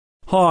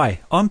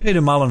Hi, I'm Peter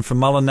Mullen from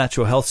Mullen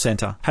Natural Health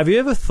Centre. Have you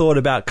ever thought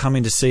about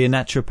coming to see a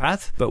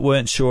naturopath but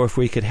weren't sure if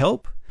we could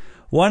help?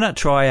 Why not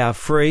try our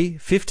free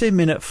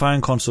 15-minute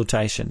phone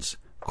consultations?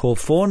 Call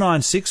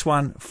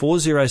 4961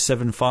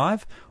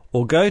 4075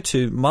 or go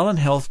to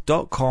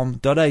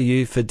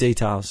mullenhealth.com.au for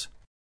details.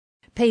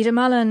 Peter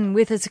Mullen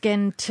with us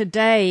again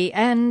today.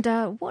 And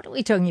what are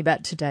we talking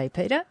about today,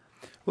 Peter?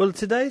 Well,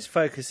 today's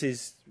focus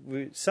is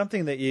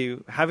something that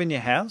you have in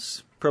your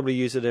house, probably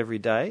use it every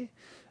day.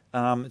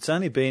 It's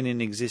only been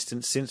in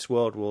existence since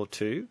World War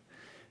II,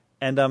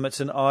 and it's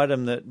an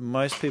item that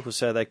most people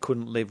say they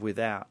couldn't live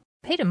without.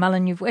 Peter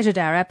Mullen, you've whetted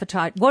our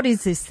appetite. What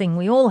is this thing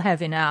we all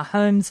have in our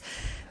homes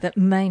that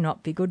may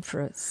not be good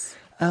for us?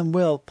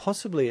 Well,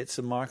 possibly it's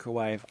a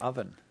microwave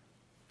oven.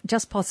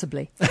 Just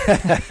possibly.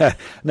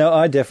 No,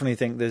 I definitely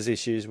think there's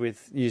issues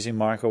with using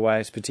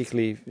microwaves,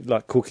 particularly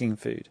like cooking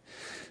food.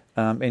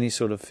 Any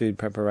sort of food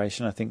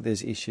preparation, I think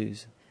there's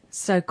issues.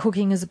 So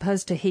cooking as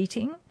opposed to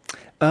heating?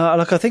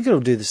 I think it'll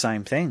do the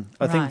same thing.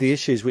 I Right. think the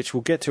issues, which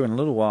we'll get to in a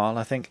little while,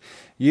 I think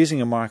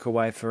using a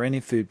microwave for any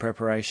food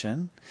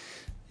preparation,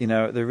 you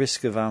know, at the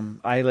risk of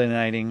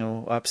alienating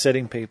or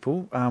upsetting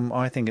people,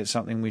 I think it's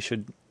something we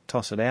should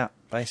toss it out,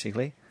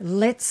 basically.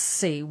 Let's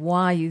see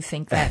why you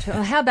think that.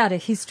 How about a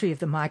history of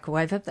the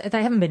microwave?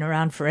 They haven't been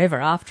around forever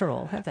after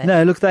all, have they?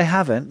 No, look, they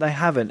haven't.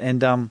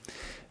 And,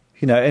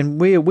 you know, and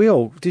we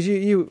all,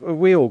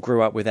 we all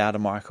grew up without a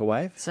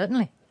microwave.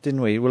 Certainly.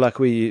 Didn't we? Well, like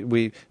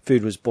we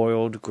food was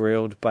boiled,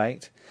 grilled,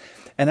 baked.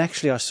 And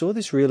actually I saw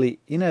this really,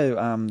 you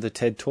know, the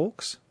TED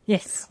Talks?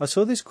 Yes. I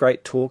saw this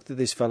great talk that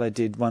this fellow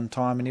did one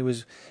time, and it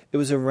was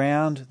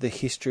around the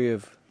history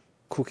of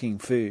cooking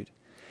food.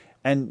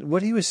 And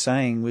what he was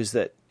saying was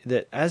that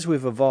as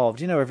we've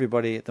evolved, you know,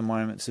 everybody at the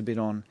moment's a bit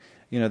on,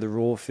 you know, the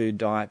raw food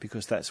diet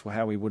because that's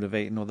how we would have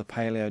eaten, or the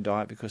paleo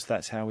diet because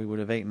that's how we would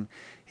have eaten.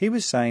 He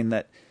was saying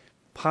that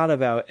part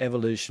of our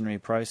evolutionary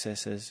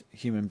process as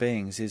human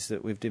beings is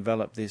that we've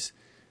developed this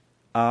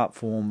art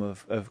form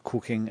of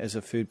cooking as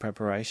a food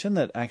preparation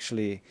that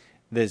actually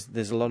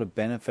there's a lot of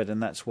benefit,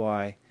 and that's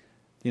why,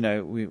 you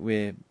know,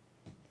 we're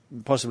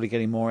possibly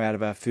getting more out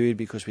of our food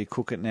because we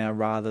cook it now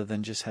rather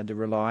than just had to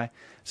rely.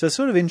 So it's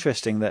sort of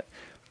interesting that,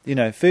 you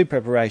know, food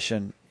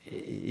preparation,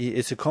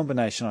 it's a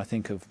combination, I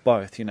think, of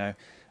both, you know,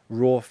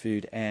 raw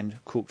food and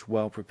cooked,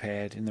 well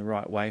prepared in the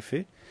right way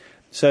food.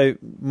 So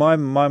my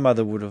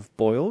mother would have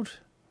boiled,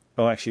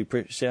 or actually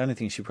the only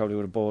thing she probably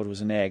would have boiled was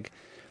an egg.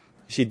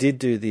 She did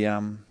do the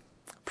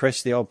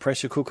old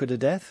pressure cooker to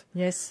death.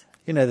 Yes.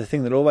 You know, the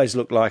thing that always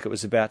looked like it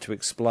was about to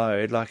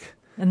explode, like.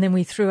 And then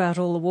we threw out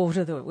all the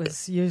water that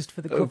was used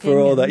for the cooking. For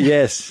all that,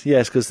 yes,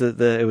 because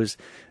it was,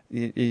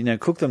 you know,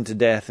 cook them to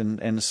death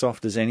and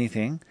soft as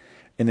anything,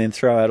 and then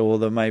throw out all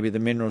maybe the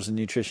minerals and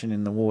nutrition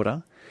in the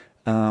water.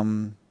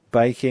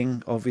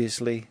 Baking,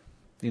 obviously,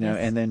 you know,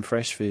 Yes. and then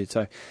fresh food.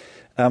 So.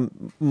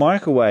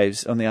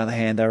 Microwaves, on the other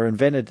hand, they were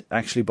invented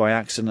actually by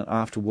accident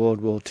after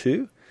World War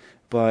II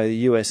by a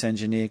US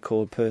engineer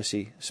called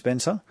Percy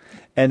Spencer.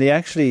 And he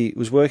actually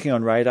was working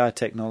on radar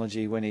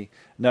technology when he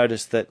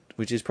noticed that,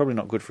 which is probably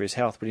not good for his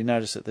health, but he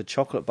noticed that the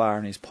chocolate bar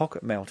in his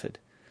pocket melted.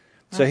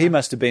 So he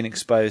must have been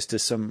exposed to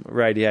some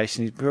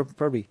radiation.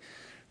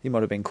 He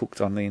might have been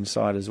cooked on the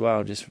inside as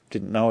well, just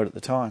didn't know it at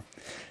the time.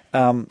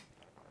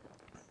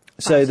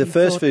 So the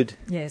first food,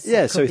 yes,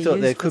 yeah. So he be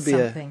thought there used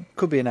for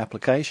could be an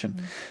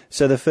application.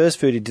 So the first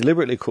food he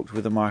deliberately cooked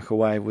with a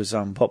microwave was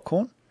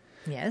popcorn,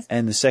 Yes.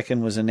 and the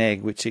second was an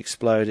egg, which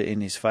exploded in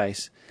his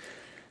face.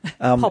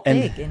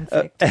 Egg, in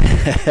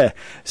fact.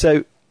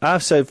 So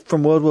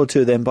from World War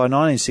II, then by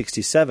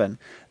 1967,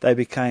 they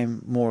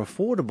became more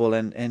affordable,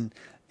 and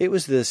it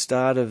was the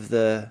start of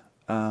the.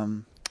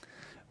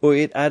 Or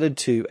it added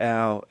to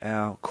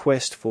our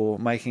quest for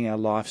making our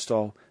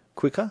lifestyle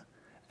quicker.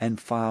 And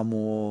far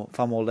more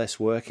less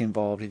work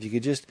involved. If you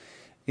could just,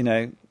 you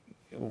know,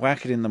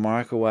 whack it in the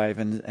microwave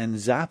and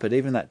zap it,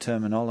 even that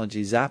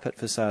terminology, zap it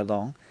for so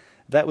long,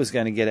 that was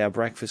going to get our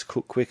breakfast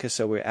cooked quicker,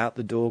 so we're out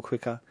the door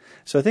quicker.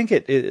 So I think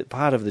it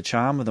part of the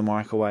charm of the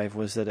microwave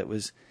was that it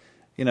was,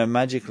 you know,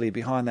 magically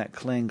behind that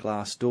clean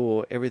glass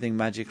door, everything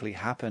magically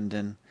happened,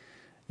 and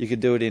you could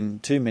do it in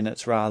 2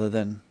 minutes rather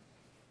than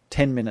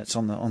 10 minutes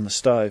on the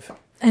stove.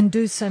 And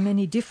do so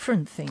many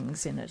different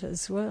things in it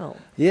as well.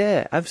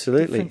 Yeah,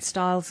 absolutely. Different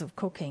styles of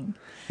cooking.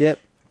 Yep.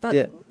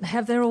 But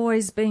have there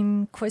always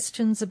been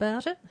questions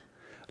about it?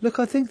 Look,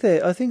 I think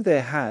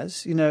there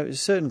has. You know,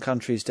 certain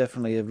countries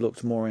definitely have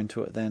looked more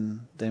into it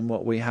than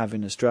what we have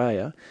in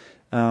Australia.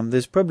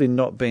 There's probably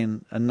not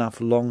been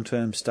enough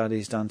long-term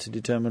studies done to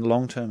determine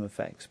long-term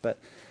effects. But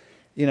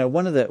you know,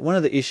 one of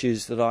the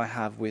issues that I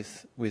have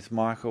with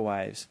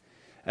microwaves,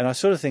 and I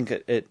sort of think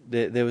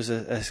there was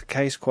a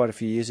case quite a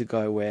few years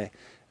ago where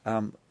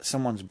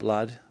someone's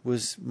blood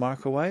was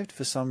microwaved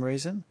for some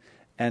reason,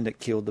 and it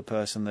killed the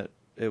person that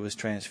it was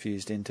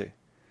transfused into.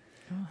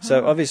 Uh-huh.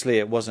 So obviously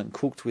it wasn't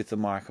cooked with the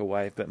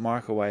microwave, but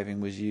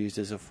microwaving was used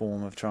as a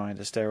form of trying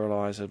to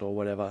sterilize it or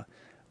whatever.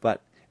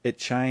 But it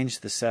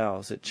changed the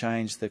cells, it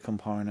changed the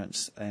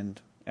components, and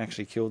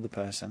actually killed the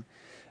person.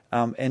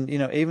 And you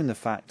know, even the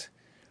fact,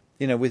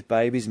 you know, with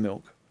baby's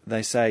milk,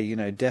 they say,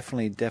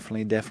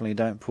 definitely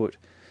don't put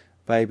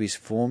baby's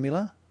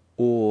formula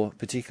or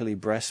particularly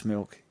breast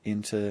milk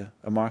into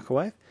a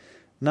microwave.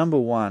 Number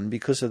one,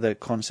 because of the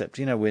concept,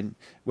 when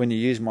you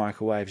use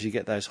microwaves, you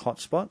get those hot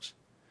spots.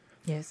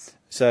 Yes.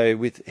 So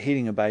with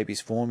heating a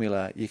baby's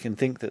formula, you can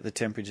think that the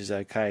temperature's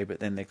okay, but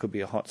then there could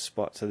be a hot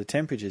spot, so the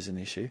temperature's an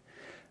issue.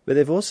 But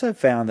they've also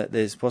found that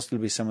there's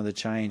possibly some of the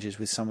changes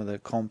with some of the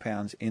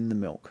compounds in the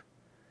milk.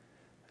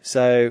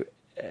 So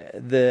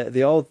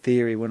the old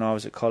theory when I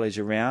was at college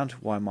around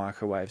why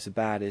microwaves are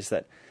bad is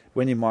that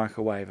when you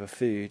microwave a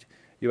food,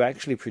 you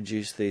actually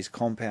produce these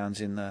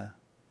compounds in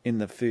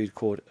the food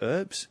called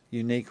ERPs,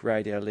 unique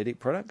radiolytic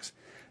products.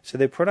 So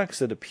they're products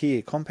that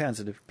appear, compounds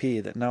that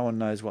appear that no one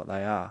knows what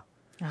they are.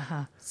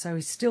 So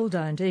we still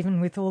don't, even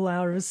with all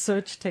our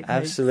research techniques.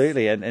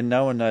 Absolutely, and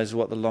no one knows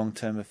what the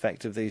long-term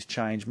effect of these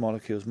changed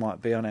molecules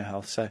might be on our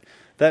health. So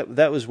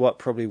that was what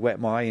probably whet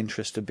my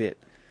interest a bit.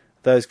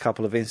 Those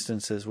couple of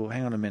instances, well,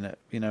 hang on a minute,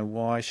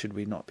 why should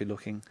we not be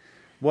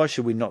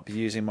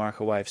using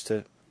microwaves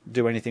to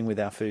do anything with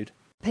our food?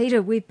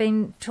 Peter, we've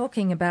been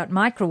talking about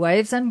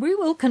microwaves, and we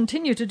will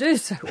continue to do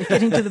so. We're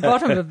getting to the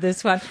bottom of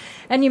this one.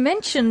 And you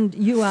mentioned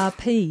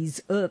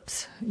URPs,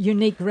 ERPs,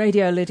 unique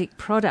radiolytic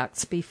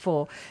products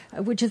before,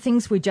 which are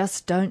things we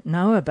just don't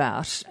know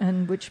about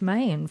and which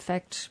may, in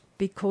fact,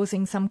 be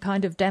causing some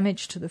kind of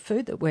damage to the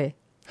food that we're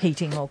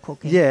heating or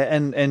cooking. Yeah,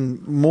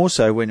 and more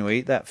so when we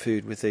eat that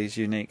food with these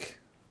unique,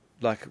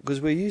 because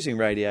we're using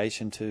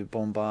radiation to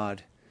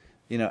bombard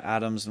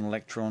atoms and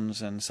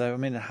electrons, and so,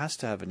 it has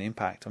to have an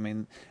impact.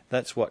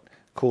 That's what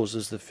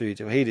causes the food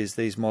to heat, is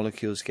these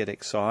molecules get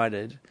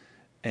excited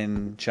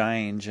and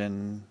change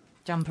and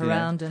jump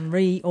around and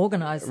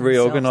reorganise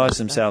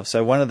themselves.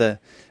 So one of the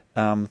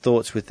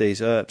thoughts with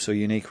these ERPs or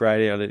unique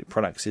radiolytic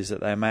products is that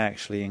they may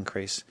actually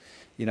increase,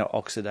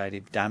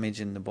 oxidative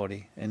damage in the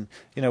body. And,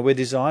 we're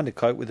designed to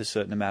cope with a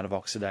certain amount of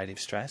oxidative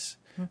stress.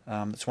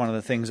 It's one of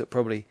the things that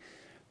probably,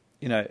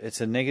 it's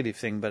a negative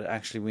thing, but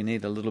actually we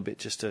need a little bit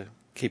just to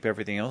keep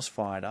everything else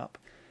fired up.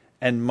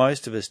 And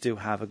most of us do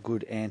have a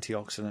good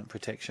antioxidant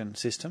protection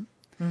system.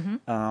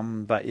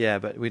 Mm-hmm. But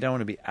we don't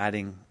want to be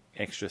adding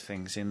extra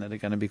things in that are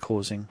going to be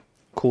causing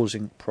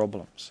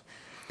problems.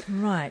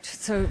 Right.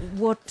 So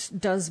what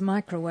does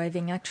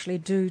microwaving actually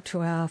do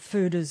to our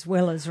food as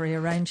well as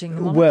rearranging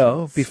the molecules?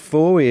 Well,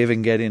 before we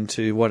even get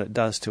into what it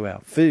does to our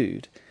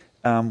food,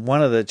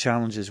 one of the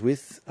challenges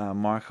with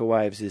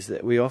microwaves is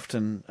that we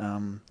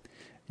often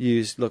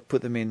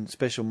put them in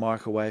special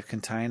microwave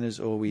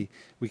containers, or we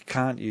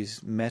can't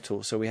use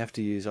metal, so we have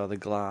to use either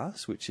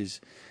glass, which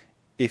is,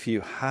 if you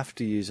have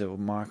to use a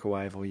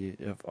microwave, or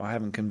I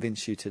haven't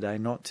convinced you today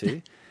not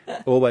to,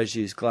 always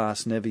use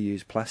glass, never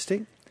use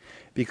plastic,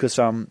 because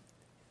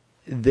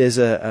there's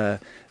a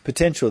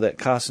potential that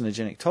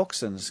carcinogenic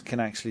toxins can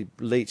actually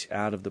leach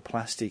out of the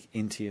plastic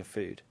into your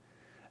food.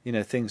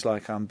 Things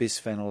like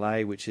bisphenol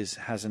A, which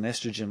has an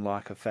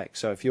estrogen-like effect.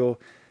 So if you're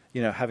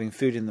having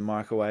food in the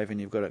microwave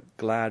and you've got a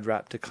Glad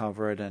wrap to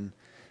cover it, and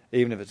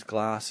even if it's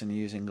glass and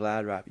you're using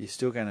Glad wrap, you're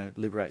still going to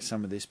liberate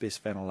some of this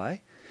bisphenol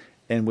A.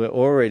 And we're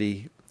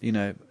already,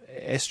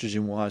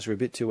 estrogen-wise, we're a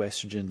bit too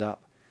estrogened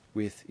up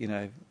with,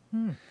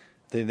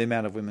 the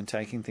amount of women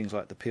taking things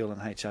like the pill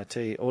and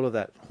HRT. All of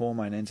that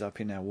hormone ends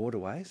up in our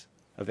waterways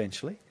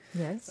eventually.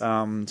 Yes.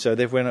 So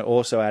we're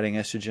also adding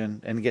estrogen,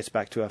 and it gets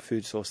back to our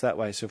food source that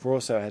way. So if we're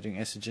also adding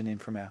estrogen in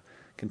from our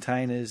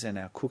containers and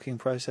our cooking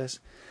process,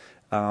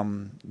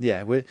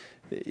 we're,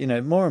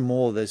 more and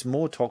more, there's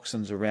more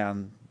toxins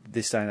around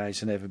this day and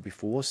age than ever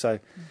before. So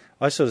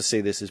I sort of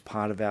see this as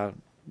part of our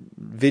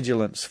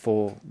vigilance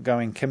for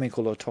going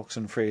chemical or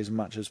toxin free as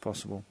much as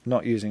possible,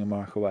 not using a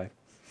microwave.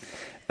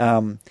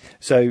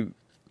 So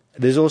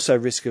there's also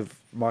risk of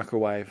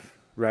microwave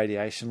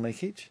radiation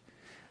leakage,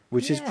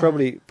 which is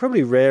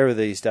probably rarer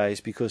these days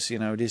because,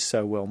 it is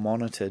so well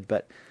monitored.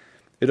 But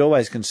it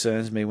always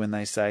concerns me when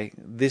they say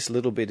this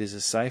little bit is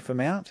a safe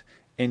amount.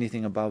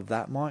 Anything above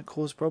that might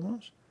cause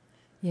problems.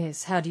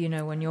 Yes, how do you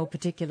know when your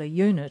particular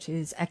unit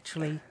is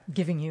actually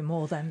giving you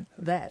more than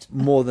that?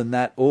 More than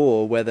that,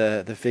 or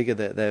whether the figure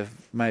that they've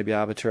maybe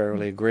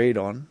arbitrarily agreed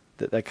on,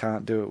 that they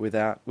can't do it with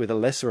a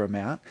lesser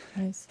amount.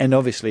 Yes. And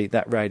obviously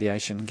that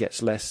radiation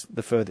gets less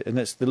the further, and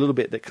it's the little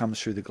bit that comes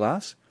through the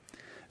glass.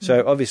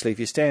 So obviously if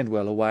you stand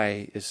well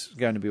away, it's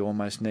going to be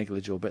almost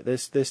negligible, but there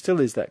still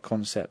is that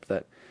concept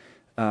that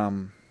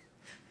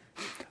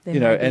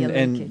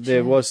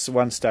there was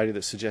one study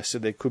that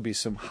suggested there could be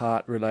some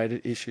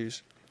heart-related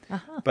issues.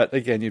 Uh-huh. But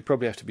again, you'd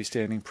probably have to be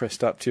standing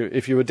pressed up to,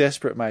 if you were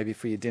desperate maybe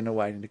for your dinner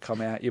waiting to come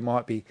out, you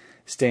might be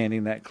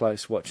standing that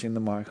close watching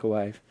the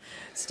microwave.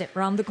 Step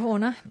round the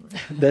corner.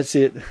 That's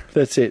it.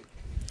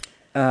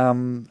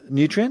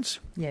 Nutrients?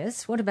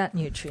 Yes, what about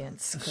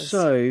nutrients?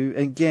 So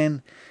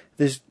again,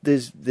 there's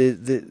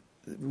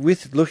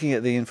with looking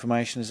at the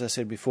information, as I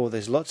said before,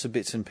 there's lots of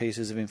bits and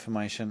pieces of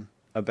information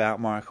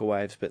about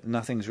microwaves, but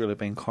nothing's really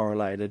been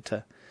correlated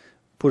to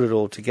put it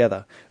all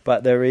together.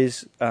 But there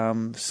is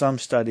some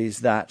studies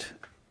that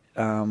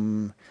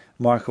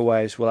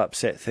microwaves will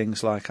upset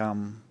things like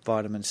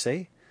vitamin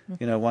C.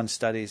 You know, one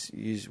study's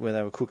used where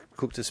they were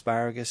cooked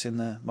asparagus in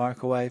the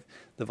microwave.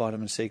 The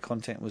vitamin C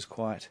content was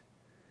quite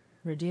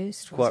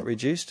reduced.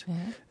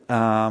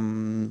 Yeah.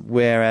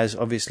 Whereas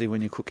obviously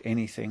when you cook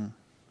anything,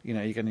 you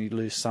know, you're going to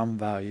lose some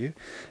value.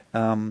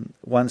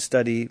 One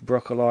study,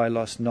 broccoli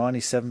lost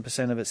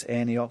 97% of its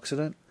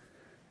antioxidant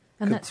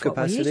and that's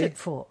capacity. What we eat it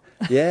for.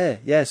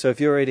 Yeah. So if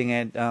you're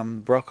eating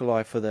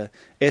broccoli for the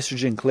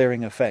estrogen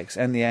clearing effects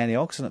and the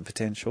antioxidant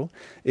potential,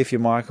 if you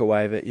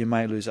microwave it, you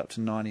may lose up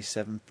to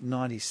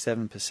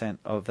 97%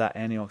 of that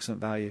antioxidant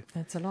value.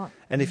 That's a lot.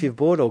 And if you've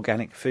bought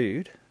organic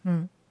food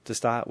to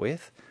start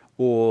with,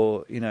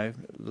 or, you know,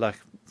 like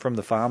from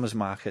the farmers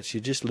markets,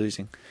 you're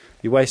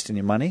wasting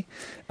your money.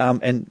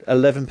 And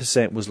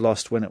 11% was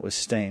lost when it was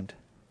steamed.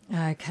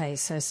 Okay,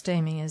 so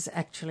steaming is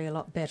actually a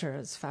lot better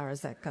as far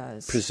as that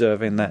goes.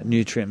 Preserving that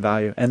nutrient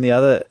value. And the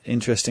other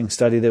interesting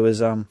study, there was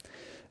some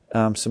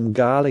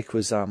garlic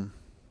was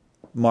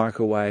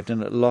microwaved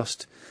and it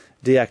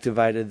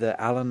deactivated the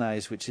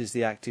allanase, which is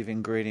the active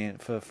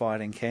ingredient for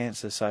fighting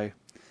cancer. So,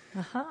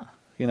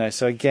 you know,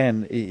 so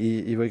again,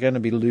 you were going to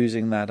be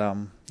losing that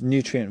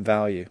nutrient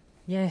value.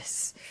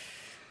 Yes.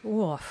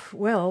 Oh,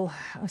 well,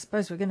 I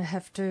suppose we're going to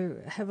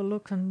have a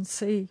look and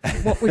see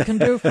what we can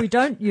do if we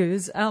don't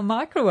use our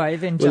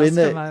microwave in just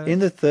a moment. In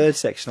the third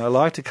section, I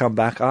like to come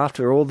back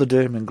after all the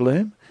doom and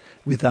gloom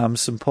with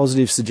some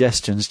positive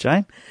suggestions,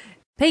 Jane.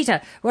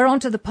 Peter, we're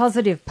on to the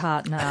positive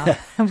part now.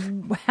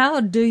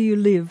 How do you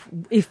live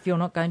if you're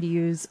not going to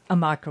use a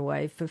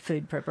microwave for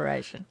food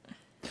preparation?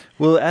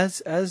 Well,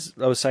 as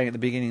I was saying at the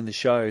beginning of the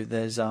show,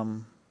 there's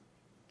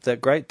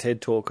that great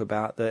TED talk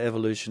about the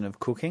evolution of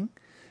cooking.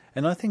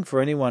 And I think for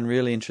anyone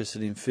really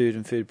interested in food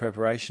and food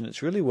preparation,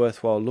 it's really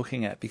worthwhile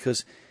looking at,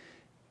 because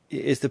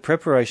it's the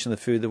preparation of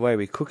the food, the way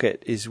we cook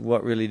it, is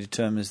what really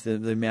determines the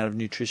amount of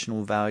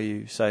nutritional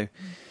value. So,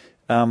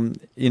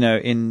 you know,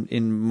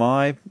 in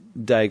my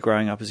day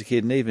growing up as a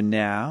kid, and even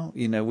now,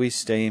 you know, we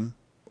steam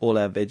all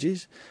our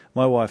veggies.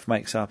 My wife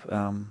makes up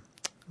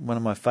one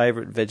of my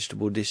favourite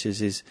vegetable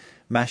dishes is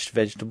mashed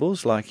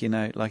vegetables, like you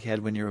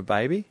had when you're a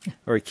baby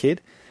or a kid.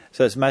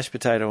 So it's mashed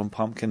potato and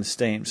pumpkin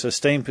steamed. So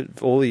steam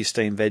all your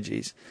steamed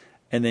veggies,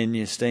 and then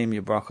you steam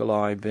your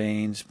broccoli,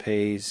 beans,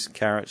 peas,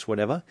 carrots,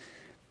 whatever.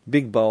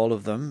 Big bowl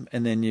of them,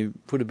 and then you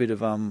put a bit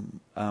of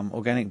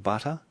organic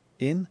butter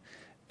in,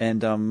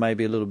 and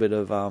maybe a little bit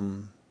of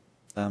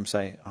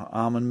say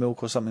almond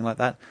milk or something like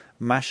that.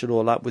 Mash it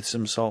all up with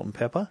some salt and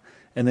pepper,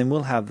 and then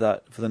we'll have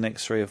that for the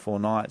next 3 or 4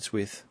 nights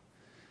with,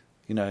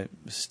 you know,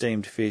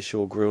 steamed fish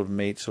or grilled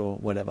meats or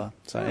whatever.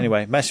 So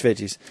anyway, mashed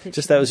veggies.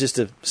 That was just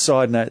a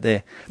side note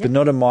there, but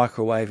not a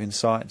microwave in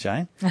sight,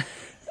 Jane.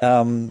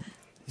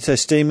 So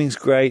steaming's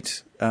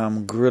great,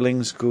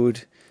 grilling's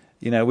good.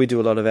 You know, we do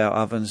a lot of our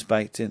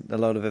a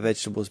lot of our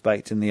vegetables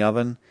baked in the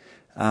oven.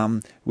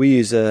 We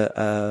use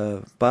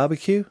a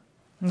barbecue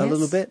a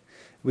little bit.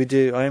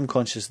 I am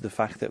conscious of the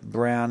fact that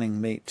browning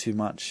meat too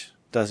much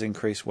does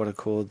increase what are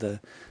called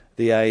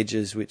the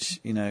ages, which,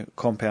 you know,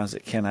 compounds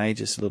that can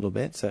age us a little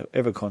bit, so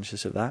ever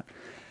conscious of that.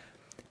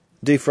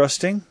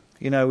 Defrosting,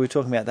 you know, we were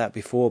talking about that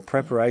before.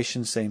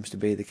 Preparation seems to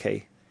be the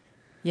key.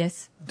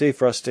 Yes.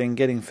 Defrosting,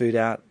 getting food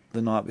out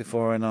the night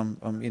before, and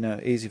I'm you know,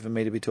 easy for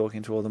me to be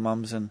talking to all the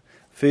mums and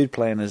food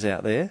planners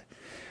out there.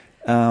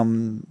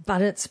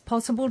 But it's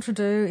possible to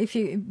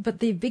do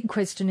but the big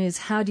question is,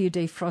 how do you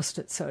defrost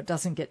it so it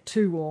doesn't get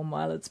too warm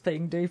while it's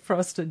being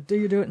defrosted? Do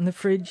you do it in the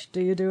fridge? Do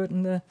you do it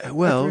in the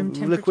room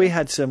temperature? Look, we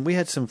had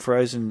some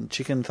frozen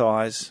chicken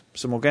thighs,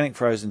 some organic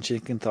frozen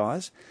chicken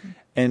thighs,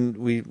 and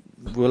we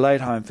were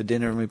laid home for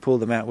dinner and we pulled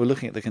them out. We're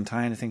looking at the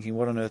container thinking,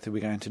 what on earth are we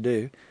going to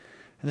do?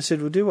 And I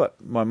said, we'll do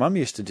what my mum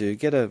used to do,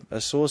 get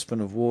a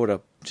saucepan of water,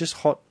 just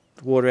hot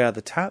water out of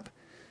the tap,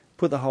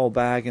 put the whole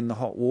bag in the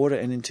hot water,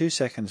 and in 2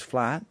 seconds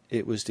flat,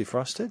 it was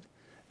defrosted,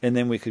 and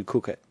then we could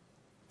cook it.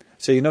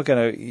 So you're not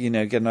going to, you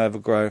know, get an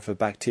overgrowth of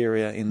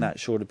bacteria in that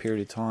shorter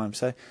period of time.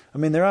 So, I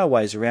mean, there are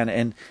ways around it,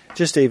 and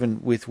just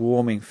even with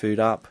warming food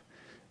up,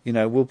 you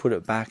know, we'll put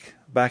it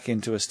back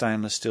into a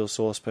stainless steel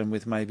saucepan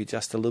with maybe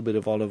just a little bit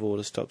of olive oil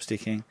to stop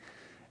sticking,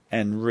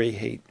 and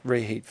reheat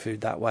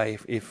food that way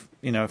if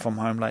you know, if I'm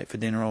home late for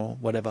dinner or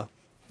whatever.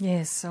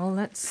 Yes, well,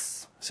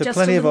 that's so just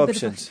plenty of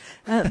options.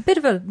 A bit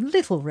of a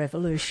little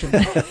revolution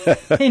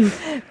in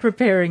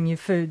preparing your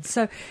food.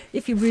 So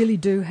if you really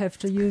do have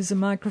to use a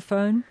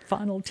microphone,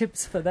 final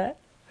tips for that?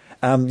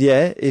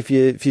 Yeah, if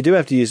you do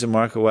have to use a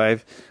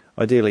microwave,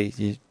 ideally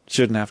you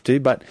shouldn't have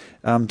to, but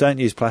don't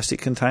use plastic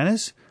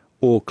containers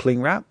or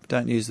cling wrap.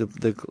 Don't use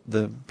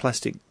the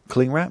plastic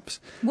cling wraps.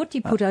 What do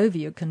you put over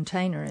your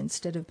container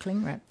instead of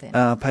cling wrap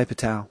then? Paper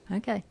towel.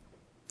 Okay.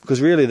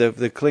 Because really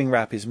the cling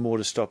wrap is more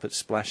to stop it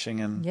splashing,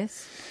 and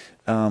yes.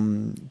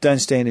 Don't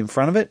stand in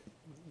front of it,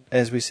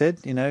 as we said,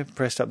 you know,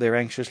 pressed up there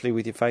anxiously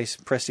with your face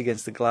pressed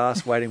against the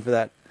glass, waiting for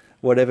that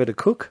whatever to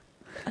cook.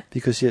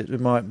 because it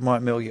might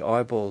melt your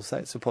eyeballs.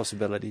 That's a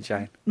possibility,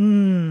 Jane.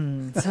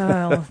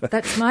 So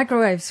that's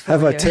microwaves for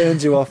Have you. I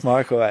turned you off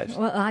microwaves?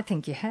 Well, I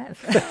think you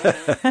have.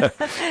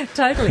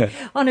 Totally.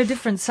 On a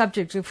different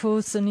subject, of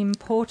course, an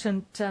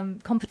important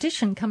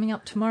competition coming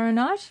up tomorrow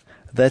night.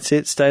 That's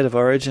it, State of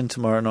Origin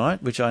tomorrow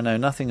night, which I know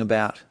nothing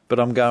about, but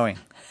I'm going.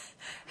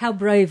 How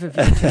brave of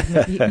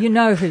you. You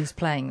know who's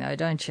playing, though,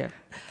 don't you?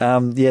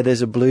 Yeah,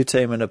 there's a blue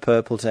team and a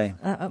purple team.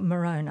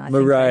 Maroon, I think.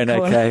 Maroon,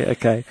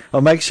 okay. I'll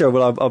make sure.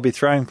 Well, I'll be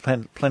throwing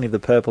plenty of the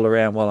purple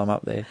around while I'm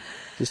up there,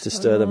 just to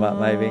stir them up,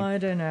 maybe. I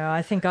don't know.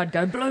 I think I'd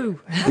go blue.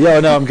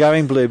 Yeah, no, I'm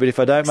going blue. But if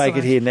I don't make it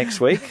Excellent. here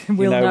next week,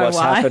 We'll you know what's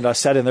why. happened. I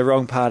sat in the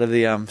wrong part of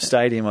the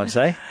stadium, I'd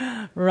say.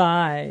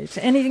 Right.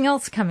 Anything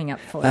else coming up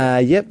for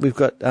you? Yep, we've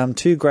got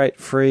 2 great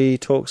free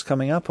talks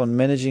coming up on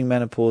managing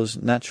menopause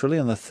naturally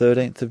on the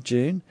 13th of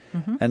June,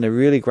 and a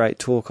really great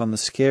talk on the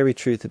scary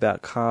truth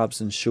about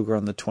carbs and sugar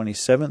on the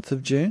 27th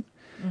of June.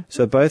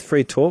 So both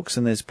free talks,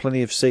 and there's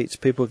plenty of seats.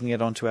 People can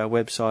get onto our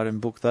website and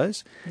book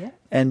those. Yeah.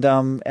 And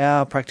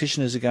our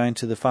practitioners are going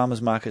to the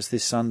farmers markets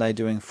this Sunday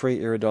doing free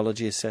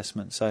iridology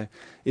assessment. So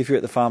if you're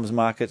at the farmers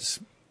markets,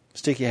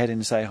 stick your head in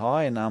and say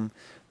hi, and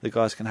the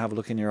guys can have a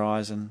look in your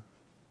eyes and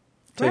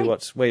tell you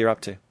where you're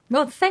up to.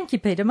 Well, thank you,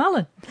 Peter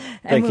Mullen.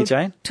 Thank you,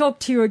 Jane. Talk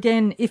to you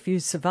again, if you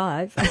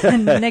survive,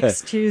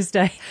 next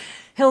Tuesday.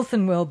 Health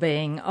and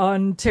Wellbeing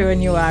on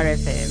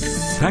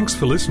 2NURFM. Thanks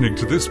for listening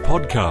to this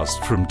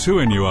podcast from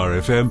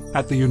 2NURFM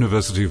at the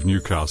University of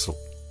Newcastle.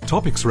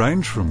 Topics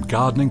range from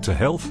gardening to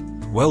health,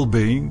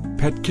 well-being,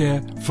 pet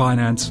care,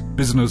 finance,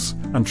 business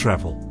and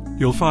travel.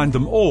 You'll find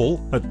them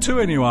all at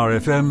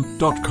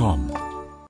 2NURFM.com.